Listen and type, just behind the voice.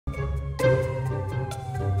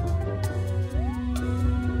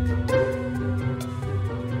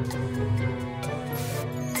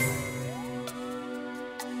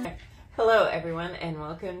Hello, everyone, and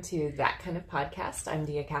welcome to That Kind of Podcast. I'm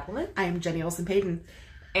Dia Cappleman. I'm Jenny Olson-Paden.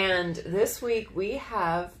 And this week we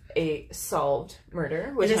have a solved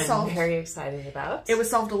murder, which I'm very excited about. It was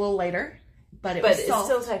solved a little later, but it's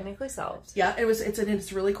still technically solved. Yeah,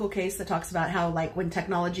 it's a really cool case that talks about how, like, when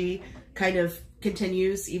technology kind of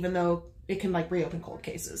continues, even though it can, like, reopen cold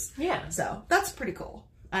cases. Yeah. So that's pretty cool.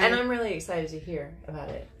 And I'm really excited to hear about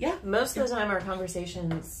it. Yeah. Most of the time our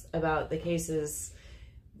conversations about the cases,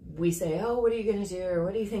 we say, oh, what are you going to do? Or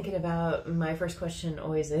what are you thinking about? My first question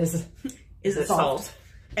always is it solved?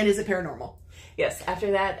 And is it paranormal? Yes.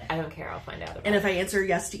 After that, I don't care. I'll find out about it. And if I answer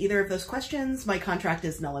yes to either of those questions, my contract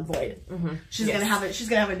is null and void. Mm-hmm. She's gonna have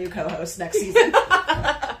a new co-host next season.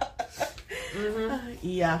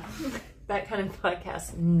 Yeah. That Kind of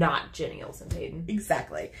Podcast, not Jenny Olson-Paden.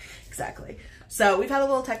 Exactly. So we've had a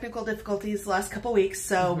little technical difficulties the last couple weeks,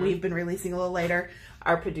 so we've been releasing a little later.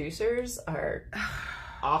 Our producers are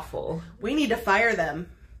awful. We need to fire them.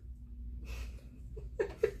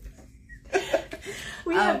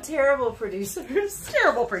 We have terrible producers.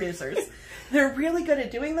 Terrible producers. They're really good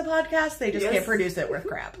at doing the podcast. They just can't produce it worth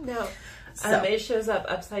crap. No. So. It shows up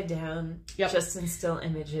upside down, just in still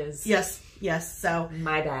images. Yes. So.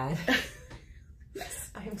 My bad.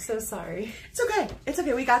 I'm so sorry. It's okay.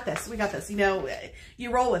 We got this. You know,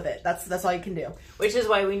 you roll with it. That's all you can do. Which is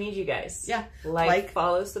why we need you guys. Yeah. Like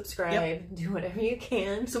follow, subscribe, do whatever you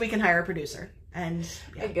can. So we can hire a producer. And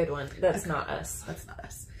a good one. That's not us.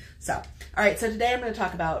 So, all right. So today I'm going to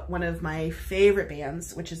talk about one of my favorite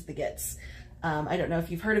bands, which is the Gits. I don't know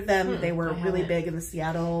if you've heard of them. They were really big in the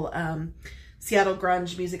Seattle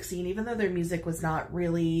grunge music scene, even though their music was not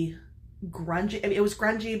really grungy. I mean, it was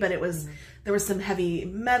grungy, but it was, there was some heavy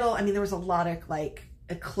metal. I mean, there was a lot of like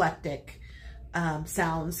eclectic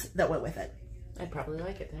sounds that went with it. I'd probably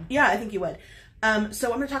like it then. Yeah, I think you would.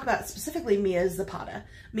 So I'm going to talk about specifically Mia Zapata.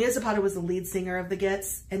 Mia Zapata was the lead singer of the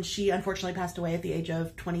Gits, and she unfortunately passed away at the age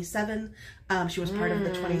of 27. She was part of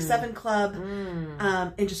the 27 Club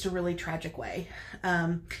in just a really tragic way.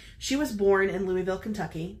 She was born in Louisville,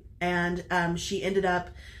 Kentucky, and she ended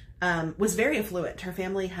up, was very affluent. Her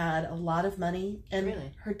family had a lot of money,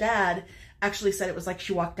 and her dad actually said it was like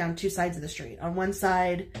she walked down two sides of the street. On one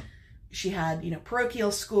side, she had, you know,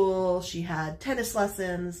 parochial school, she had tennis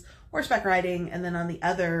lessons, horseback riding, and then on the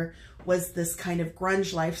other was this kind of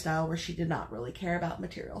grunge lifestyle where she did not really care about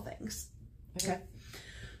material things. Okay.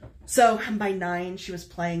 So by 9, she was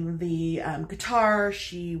playing the guitar.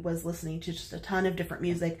 She was listening to just a ton of different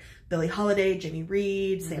music. Billie Holiday, Jimmy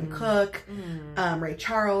Reed, Sam Cooke, Ray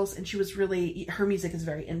Charles. And she was really, her music is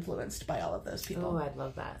very influenced by all of those people. Oh, I'd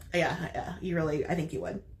love that. Yeah, I think you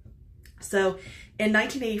would. So in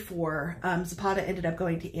 1984, Zapata ended up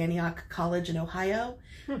going to Antioch College in Ohio.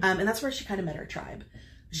 And that's where she kind of met her tribe.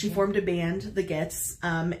 She formed a band, the Gits,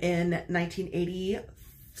 in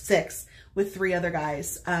 1986 with three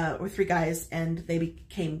guys, and they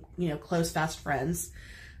became, you know, close, fast friends.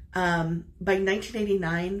 By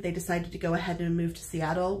 1989, they decided to go ahead and move to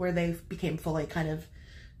Seattle, where they became fully kind of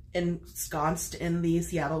ensconced in the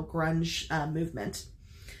Seattle grunge movement.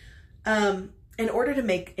 In order to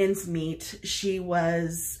make ends meet, she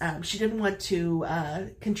didn't want to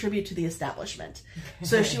contribute to the establishment.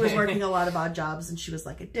 So she was working a lot of odd jobs, and she was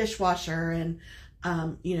like a dishwasher, and,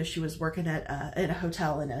 you know, she was working at a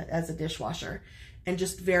hotel as a dishwasher, and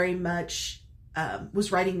just very much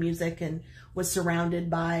was writing music and was surrounded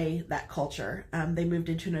by that culture. They moved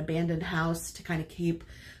into an abandoned house to kind of keep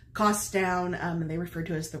costs down, and they referred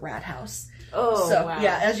to it as the Rat House. Oh, so, wow.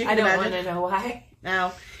 Yeah, as you can imagine. I don't want to know why.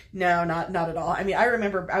 No, not at all. I mean, I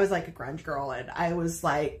remember I was like a grunge girl, and I was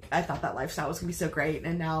like, I thought that lifestyle was gonna be so great,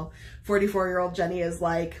 and now 44-year-old Jenny is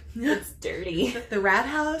like, it's dirty. The Rat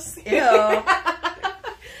House? Ew.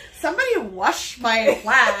 Somebody wash my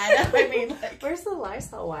plaid. I mean, like, where's the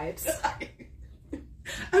Lysol wipes?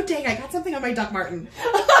 Oh dang, I got something on my Doc Marten.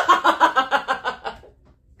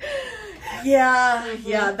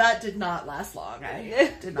 Yeah, that did not last long.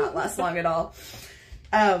 I did not last long at all.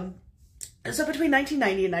 So between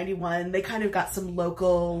 1990 and 91, they kind of got some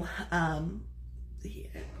local,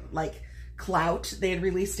 like, clout. They had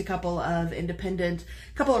released a couple of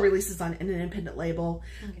releases on an independent label.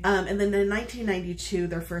 Okay. And then in 1992,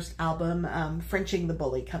 their first album, Frenching the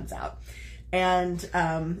Bully, comes out. And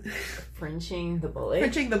Frenching the Bully?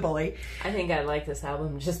 Frenching the Bully. I think I like this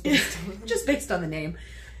album just based on the name.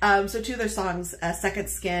 So two of their songs, Second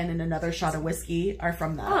Skin and Another Shot of Whiskey, are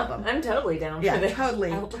from that album. I'm totally down for this.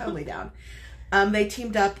 Totally down. They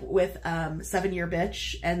teamed up with 7 Year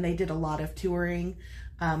Bitch, and they did a lot of touring,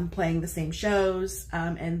 playing the same shows.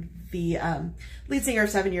 And the lead singer of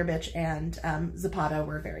 7 Year Bitch and Zapata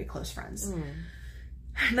were very close friends.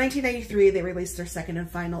 1993, they released their second and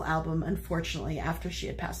final album, unfortunately, after she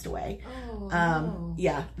had passed away. Oh, no.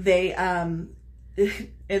 Yeah, they, and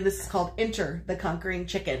this is called Enter the Conquering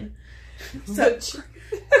Chicken. So,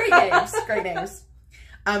 great names, great names.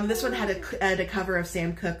 This one had a cover of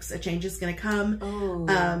Sam Cooke's A Change Is Gonna Come,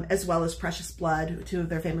 as well as Precious Blood, two of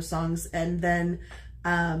their famous songs. And then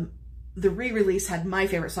the re-release had my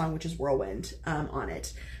favorite song, which is Whirlwind, on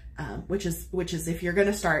it. Which is if you're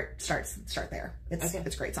gonna start there. It's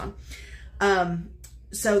a great song.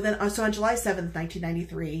 So on July 7th,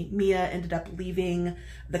 1993, Mia ended up leaving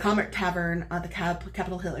the Comet Tavern on the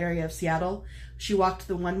Capitol Hill area of Seattle. She walked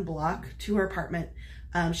the 1 block to her apartment.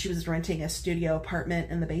 She was renting a studio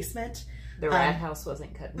apartment in the basement. The rat house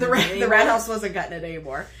wasn't cutting the rat house wasn't cutting it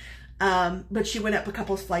anymore. But she went up a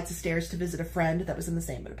couple of flights of stairs to visit a friend that was in the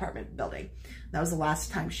same apartment building. That was the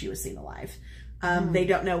last time she was seen alive. They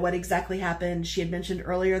don't know what exactly happened. She had mentioned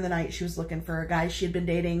earlier in the night she was looking for a guy she had been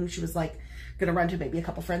dating. She was like going to run to maybe a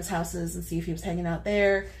couple friends' houses and see if he was hanging out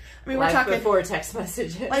there. I mean, we're talking before text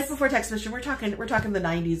messages. Life before text messaging. We're talking the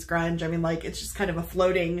 90s grunge. I mean, like, it's just kind of a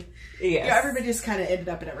floating. Yes. You know, everybody just kind of ended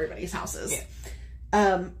up in everybody's houses.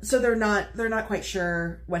 Yeah. So they're not quite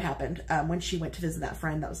sure what happened when she went to visit that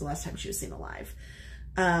friend. That was the last time she was seen alive.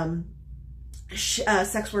 A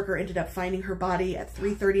sex worker ended up finding her body at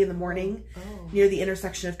 3:30 in the morning near the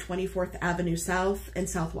intersection of 24th Avenue South and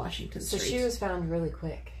South Washington Street. So she was found really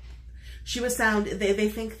quick. She was found, they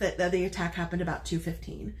think that the attack happened about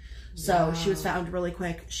 2:15. So she was found really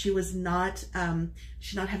quick. She was not,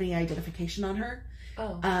 she did not have any identification on her.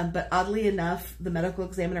 But oddly enough, the medical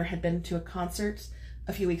examiner had been to a concert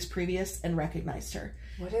a few weeks previous and recognized her.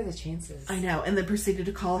 What are the chances? I know. And then proceeded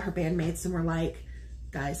to call her bandmates and were like,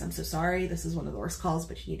 guys, I'm so sorry. This is one of the worst calls,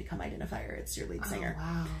 but you need to come identify her. It's your lead singer. Oh,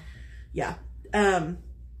 wow. Yeah.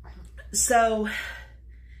 So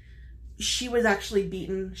she was actually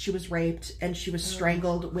beaten. She was raped, and she was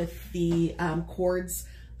strangled with the cords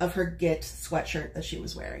of her Gits sweatshirt that she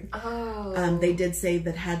was wearing. They did say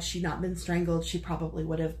that had she not been strangled, she probably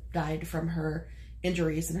would have died from her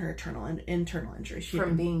injuries and her internal injuries.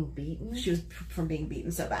 From being beaten? She was from being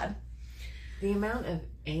beaten so bad. The amount of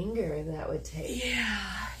anger that would take.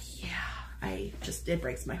 Yeah. It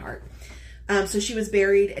breaks my heart. So she was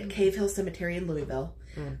buried at Cave Hill Cemetery in Louisville.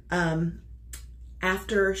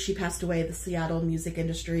 After she passed away, the Seattle music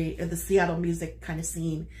industry, or the Seattle music kind of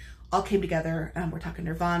scene, all came together. We're talking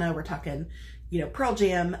Nirvana, we're talking, Pearl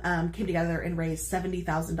Jam, came together and raised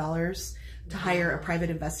 $70,000 to hire a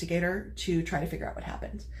private investigator to try to figure out what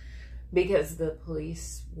happened. Because the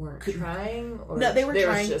police weren't trying? Or no, they were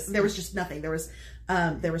trying. There was just nothing. There was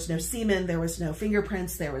no semen. There was no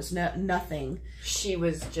fingerprints. There was nothing. She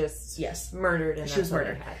was just murdered, and she was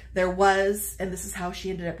murdered. There was, and this is how she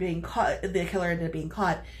ended up being caught. The killer ended up being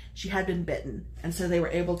caught. She had been bitten, and so they were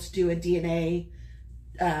able to do a DNA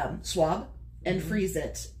swab and freeze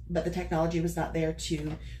it, but the technology was not there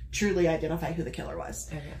to truly identify who the killer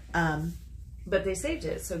was. Okay. But they saved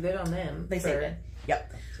it, so good on them. They saved it.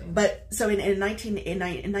 Yep. But so in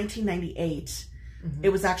 1998, it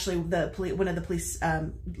was actually one of the police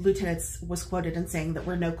lieutenants was quoted in saying that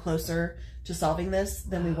we're no closer to solving this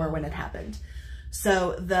than we were when it happened.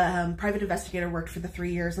 So the private investigator worked for the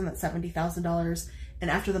 3 years on that $70,000,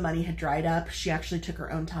 and after the money had dried up, she actually took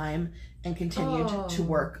her own time and continued to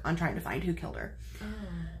work on trying to find who killed her.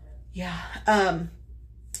 Yeah.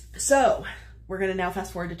 So we're gonna now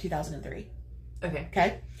fast forward to 2003.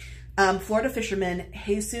 Okay. Florida fisherman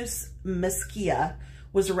Jesus Mesquia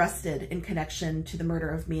was arrested in connection to the murder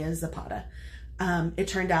of Mia Zapata. It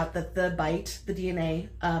turned out that the DNA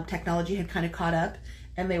technology had kind of caught up,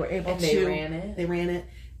 and they were able to... They ran it,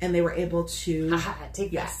 and they were able to...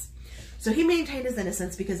 Take that. So he maintained his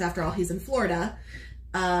innocence because, after all, he's in Florida.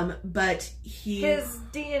 But his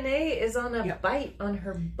DNA is on a bite on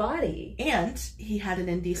her body. And he had an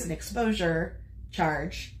indecent exposure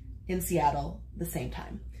charge in Seattle the same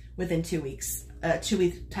time, within 2 weeks,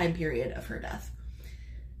 2-week time period of her death.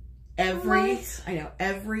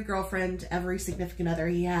 Every girlfriend, every significant other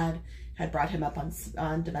he had brought him up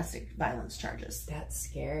on domestic violence charges. That's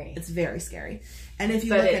scary. It's very scary. And if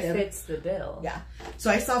you look at him, it fits the bill. Yeah.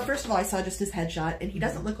 So first of all, I saw just his headshot, and he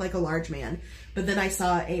doesn't look like a large man. But then I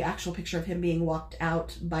saw a actual picture of him being walked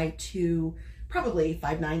out by two, probably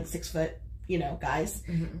 5'9", 6 foot, guys.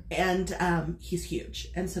 And he's huge.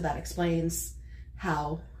 And so that explains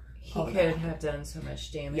how he could have done so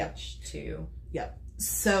much damage to. Yep.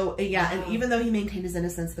 So, and even though he maintained his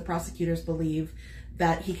innocence, the prosecutors believe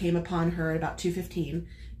that he came upon her at about 2:15.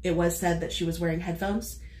 It was said that she was wearing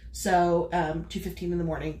headphones. So, 2:15 in the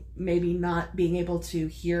morning, maybe not being able to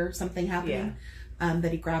hear something happening.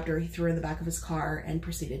 that he grabbed her, he threw her in the back of his car, and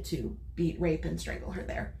proceeded to beat, rape, and strangle her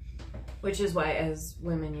there. Which is why, as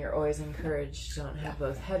women, you're always encouraged to don't have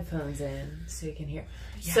both headphones in so you can hear.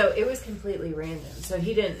 Yeah. So it was completely random. So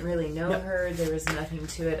he didn't really know her. There was nothing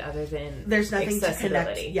to it other than there's nothing to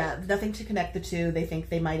connect. Yeah, nothing to connect the two. They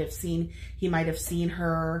think he might have seen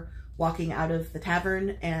her walking out of the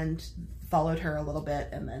tavern and followed her a little bit,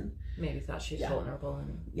 and then maybe thought she was vulnerable.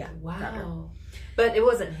 And wow, but it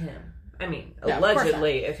wasn't him. I mean, no,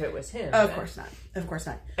 allegedly, if it was him. Oh, of course not. Of course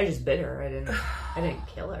not. I just bit her. I didn't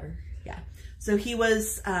kill her. Yeah. So he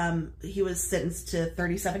was sentenced to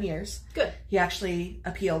 37 years. Good. He actually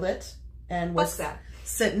appealed it and was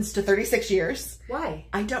sentenced to 36 years. Why?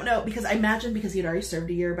 I don't know, because I imagine because he'd already served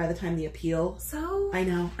a year by the time the appeal. So? I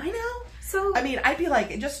know. So? I mean, I'd be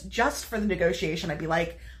like, just for the negotiation, I'd be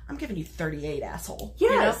like, I'm giving you 38, asshole.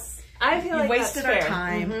 Yes. You know? I feel like you wasted our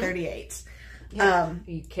time, 38. Yeah.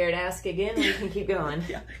 You care to ask again? We can keep going.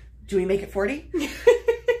 Yeah. Do we make it 40?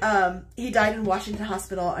 He died in Washington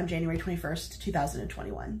Hospital on January 21st,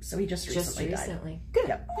 2021. So he just recently died. Good.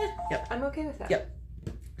 Yep. I'm okay with that. Yep.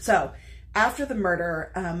 So after the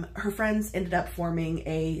murder, her friends ended up forming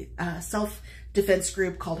a self-defense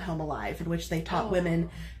group called Home Alive, in which they taught women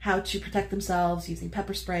how to protect themselves using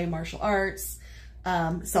pepper spray, martial arts,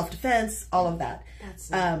 self-defense, all of that.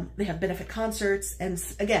 They have benefit concerts, and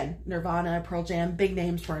again, Nirvana, Pearl Jam, big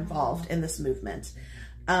names were involved in this movement.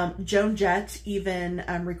 Joan Jett even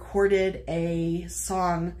recorded a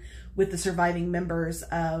song with the surviving members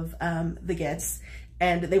of the Gits,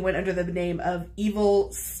 and they went under the name of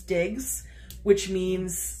Evil Stigs, which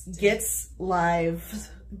means Gits live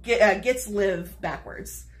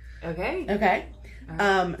backwards. Okay.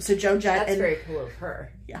 Right. So Joan Jett. That's very cool of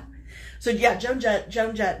her. Yeah. So yeah, Joan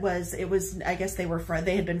Jett was, I guess they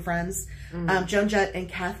had been friends. Mm-hmm. Joan Jett and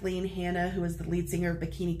Kathleen Hanna, who was the lead singer of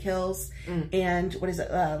Bikini Kills, and what is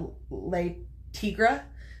it, Le Tigre?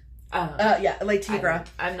 Le Tigre.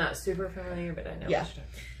 I'm not super familiar, but I know. Yeah.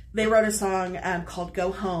 They wrote a song called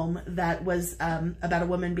Go Home that was about a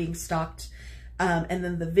woman being stalked. And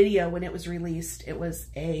then the video, when it was released, it was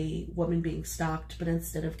a woman being stalked, but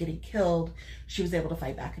instead of getting killed, she was able to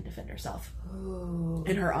fight back and defend herself. Ooh.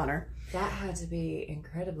 In her honor. That had to be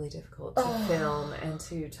incredibly difficult to film and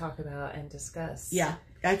to talk about and discuss. Yeah,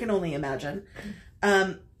 I can only imagine.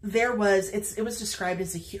 It was described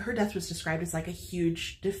as her death was described as like a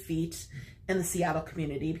huge defeat in the Seattle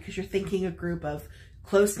community, because you're thinking a group of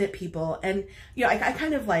close-knit people, and you know, I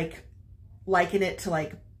kind of like liken it to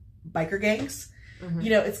like biker gangs. Mm-hmm. You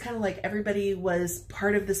know, it's kind of like everybody was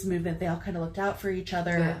part of this movement. They all kind of looked out for each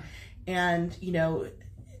other, and you know,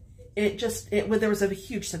 there was a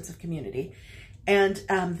huge sense of community. And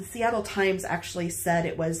the Seattle Times actually said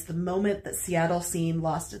it was the moment that Seattle scene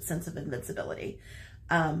lost its sense of invincibility,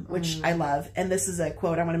 which I love. And this is a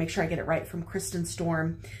quote, I want to make sure I get it right, from Kristen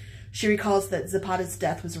Storm. She recalls that Zapata's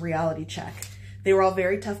death was a reality check. They were all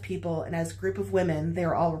very tough people, and as a group of women, they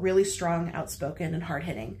were all really strong, outspoken, and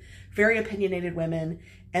hard-hitting. Very opinionated women,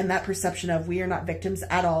 and that perception of we are not victims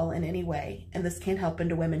at all in any way, and this can't help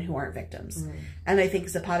into women who aren't victims. Mm. And I think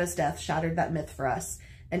Zapata's death shattered that myth for us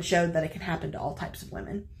and showed that it can happen to all types of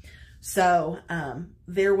women. So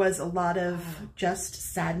there was a lot of just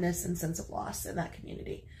sadness and sense of loss in that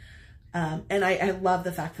community. And I love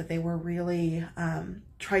the fact that they were really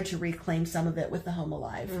tried to reclaim some of it with the Home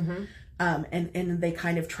Alive. Mm-hmm. And they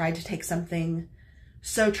kind of tried to take something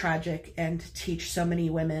so tragic and teach so many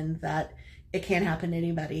women that it can happen to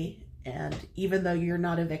anybody. And even though you're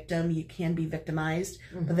not a victim, you can be victimized,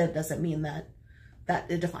 mm-hmm. but that doesn't mean that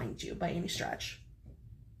it defines you by any stretch.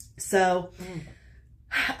 So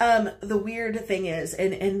the weird thing is,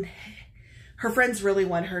 and her friends really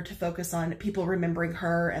want her to focus on people remembering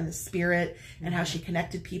her and the spirit and mm-hmm. how she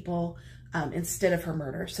connected people instead of her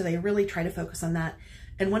murder. So they really try to focus on that.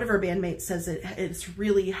 And one of her bandmates says it's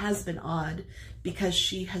really has been odd because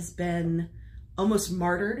she has been almost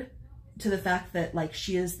martyred to the fact that like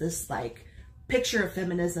she is this like picture of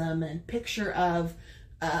feminism and picture of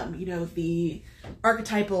you know, the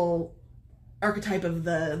archetype of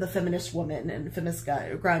the feminist woman and feminist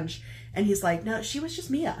grunge. And he's like, no, she was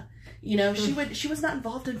just Mia. You know, she was not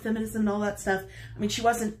involved in feminism and all that stuff. I mean, she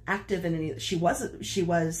wasn't active in any, she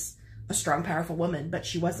was a strong, powerful woman, but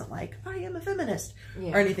she wasn't like, I am a feminist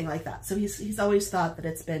or anything like that. So he's always thought that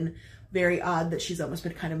it's been very odd that she's almost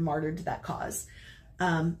been kind of martyred to that cause.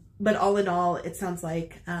 But all in all, it sounds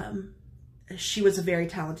like she was a very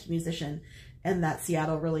talented musician, and that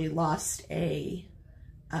Seattle really lost it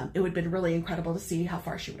would have been really incredible to see how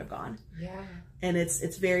far she would have gone. Yeah. And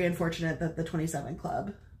it's very unfortunate that the 27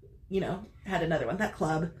 Club, you know, had another one. That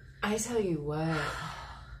club. I tell you what.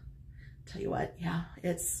 tell you what, yeah,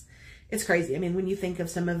 it's crazy. I mean, when you think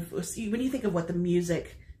of what the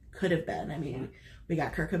music could have been, I mean, we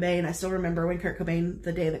got Kurt Cobain. I still remember when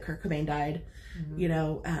the day that Kurt Cobain died, you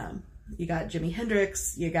know, you got Jimi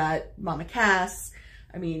Hendrix, you got Mama Cass,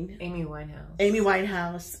 I mean, Amy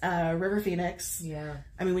Winehouse, River Phoenix. Yeah.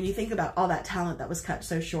 I mean, when you think about all that talent that was cut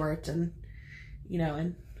so short, and, you know,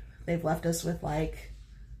 and they've left us with, like,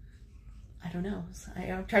 I don't know.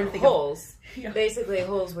 I'm trying to think holes. Yeah. Basically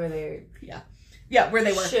holes where they where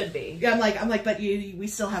they were. Should be. Yeah, I'm like, but we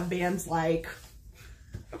still have bands like,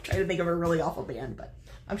 I'm trying to think of a really awful band, but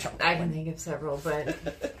I'm sure. I can think of several, but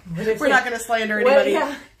we're not going to slander anybody.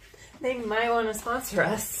 Yeah. They might want to sponsor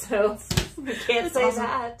us, so we can't say awesome.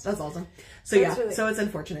 that. That's awesome. So yeah, really, so it's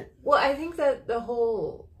unfortunate. Well, I think that the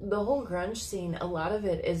whole grunge scene, a lot of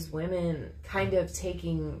it is women kind of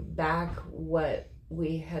taking back what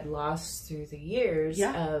we had lost through the years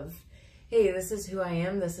of, hey, this is who I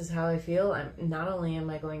am, this is how I feel. Not only am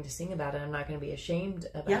I going to sing about it, I'm not going to be ashamed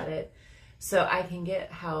about it. So I can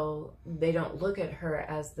get how they don't look at her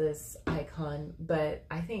as this icon, but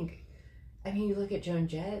I think, I mean, you look at Joan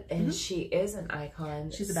Jett, and she is an icon.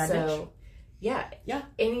 She's a bad bitch. Yeah.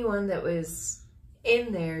 Anyone that was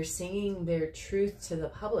in there singing their truth to the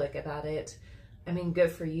public about it, I mean,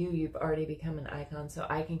 good for you. You've already become an icon. So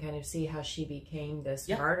I can kind of see how she became this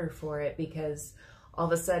martyr for it, because all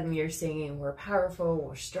of a sudden you're singing, we're powerful,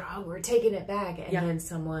 we're strong, we're taking it back. And then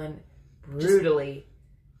someone brutally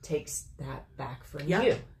takes that back from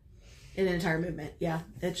you. In an entire movement. Yeah.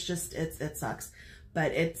 It's just, it sucks.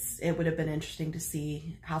 But it would have been interesting to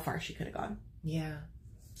see how far she could have gone. Yeah.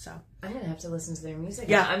 So I'm gonna have to listen to their music.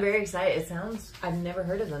 Yeah, I'm very excited. It sounds, I've never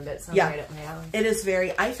heard of them, but it sounds right up my alley. It is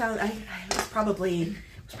very. I was probably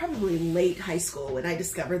late high school when I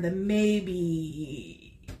discovered them.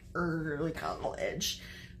 Maybe early college,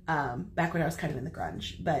 back when I was kind of in the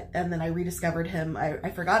grunge. And then I rediscovered him.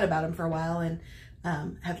 I forgot about him for a while, and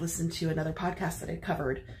had listened to another podcast that had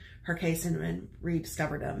covered her case and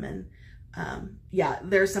rediscovered him. And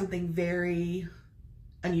there's something very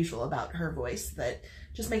unusual about her voice that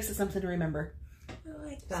just makes it something to remember. I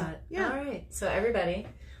like that. So, all right. So everybody,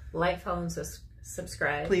 like, follow, and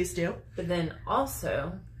subscribe. Please do. But then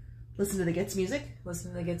also listen to the Gits music.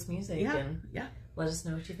 Listen to the Gits music. Yeah. And let us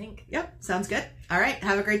know what you think. Yep. Sounds good. All right.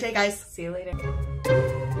 Have a great day, guys. See you later.